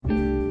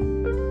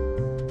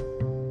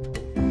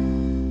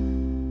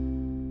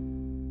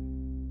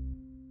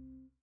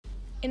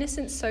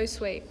Innocence so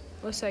sweet,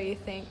 or so you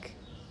think.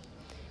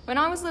 When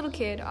I was a little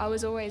kid, I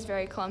was always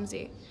very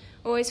clumsy,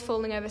 always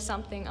falling over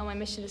something on my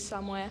mission to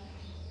somewhere.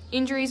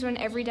 Injuries were an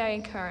everyday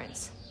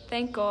occurrence.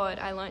 Thank God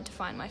I learnt to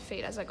find my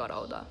feet as I got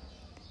older.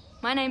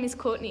 My name is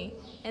Courtney,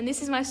 and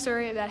this is my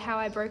story about how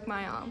I broke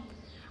my arm.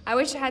 I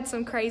wish I had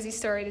some crazy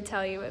story to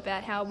tell you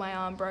about how my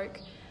arm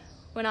broke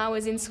when I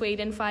was in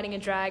Sweden fighting a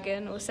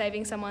dragon or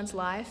saving someone's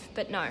life,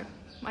 but no,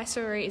 my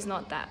story is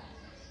not that.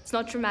 It's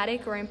not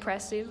dramatic or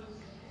impressive.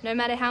 No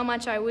matter how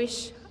much I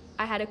wish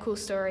I had a cool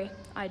story,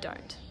 I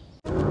don't.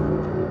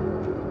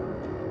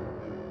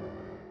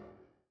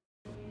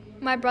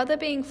 My brother,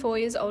 being 4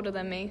 years older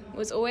than me,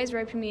 was always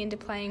roping me into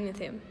playing with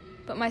him,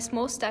 but my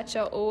small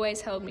stature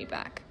always held me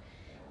back,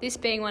 this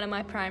being one of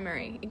my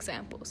primary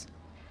examples.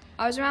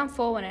 I was around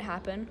 4 when it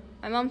happened.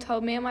 My mum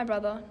told me and my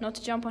brother not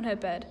to jump on her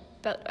bed,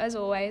 but as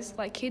always,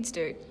 like kids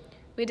do,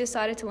 we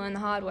decided to learn the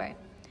hard way.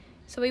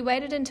 So we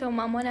waited until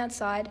Mum went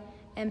outside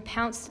and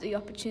pounced at the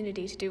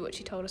opportunity to do what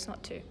she told us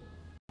not to.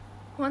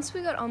 Once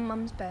we got on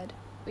Mum's bed,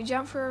 we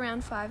jumped for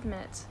around 5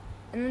 minutes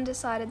and then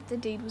decided the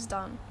deed was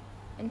done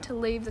and to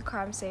leave the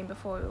crime scene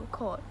before we were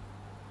caught.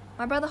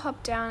 My brother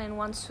hopped down in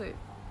one swoop,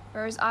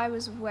 whereas I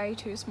was way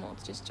too small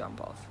to just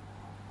jump off.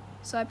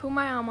 So I pulled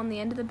my arm on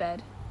the end of the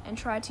bed and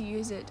tried to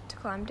use it to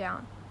climb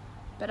down.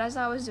 But as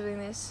I was doing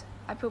this,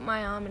 I put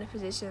my arm in a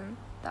position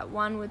that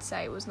one would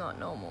say was not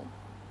normal.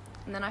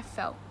 And then I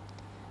fell.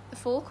 The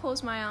fall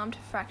caused my arm to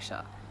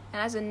fracture,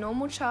 and as a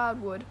normal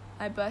child would,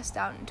 I burst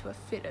out into a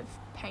fit of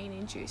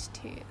pain-induced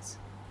tears.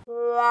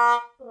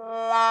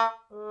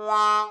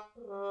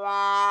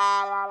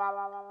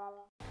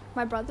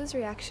 My brother's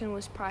reaction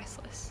was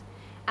priceless.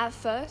 At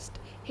first,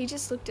 he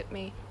just looked at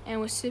me and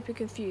was super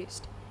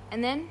confused,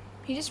 and then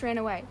he just ran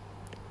away.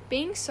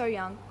 Being so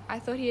young, I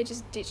thought he had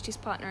just ditched his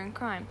partner in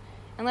crime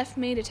and left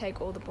me to take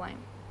all the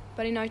blame.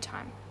 But in no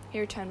time, he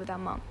returned with our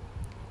mum.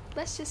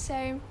 Let's just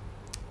say,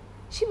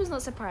 she was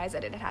not surprised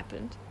that it had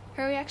happened.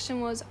 Her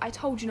reaction was, "I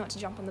told you not to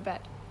jump on the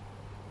bed."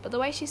 But the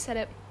way she said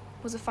it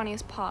was the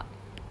funniest part.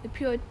 The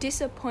pure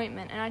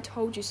disappointment and "I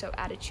told you so"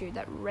 attitude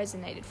that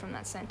resonated from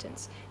that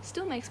sentence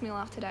still makes me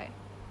laugh today.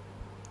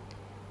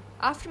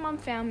 After Mum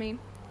found me,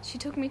 she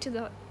took me to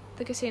the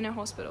casino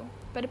hospital.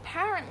 But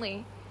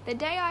apparently, the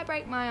day I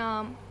break my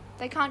arm,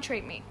 they can't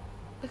treat me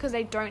because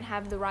they don't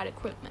have the right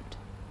equipment.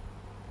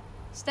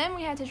 So then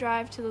we had to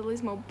drive to the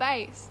Lismore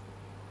base,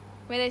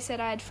 where they said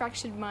I had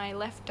fractured my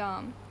left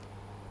arm.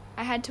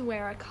 I had to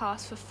wear a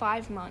cast for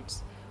 5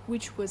 months,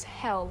 which was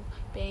hell,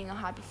 being a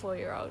hyper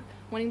 4-year-old,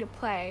 wanting to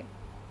play,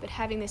 but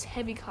having this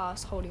heavy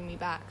cast holding me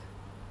back.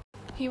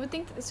 You would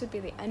think that this would be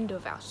the end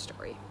of our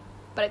story,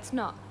 but it's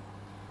not.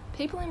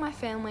 People in my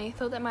family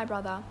thought that my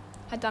brother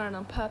had done it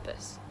on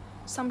purpose,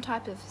 some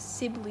type of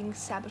sibling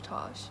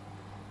sabotage,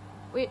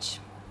 which,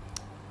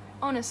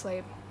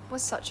 honestly,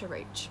 was such a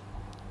reach.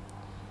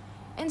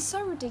 And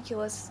so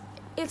ridiculous,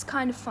 it's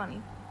kind of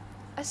funny.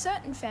 A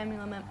certain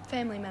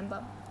family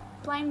member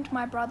blamed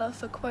my brother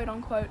for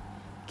quote-unquote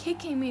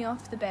kicking me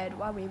off the bed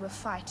while we were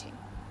fighting,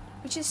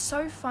 which is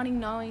so funny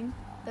knowing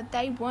that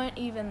they weren't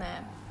even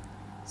there.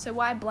 So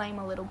why blame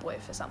a little boy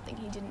for something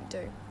he didn't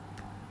do?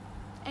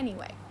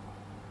 Anyway,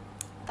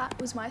 that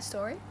was my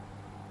story.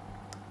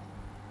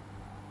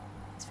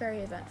 It's very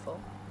eventful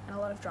and a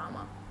lot of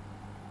drama.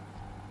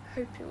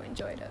 Hope you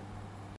enjoyed it.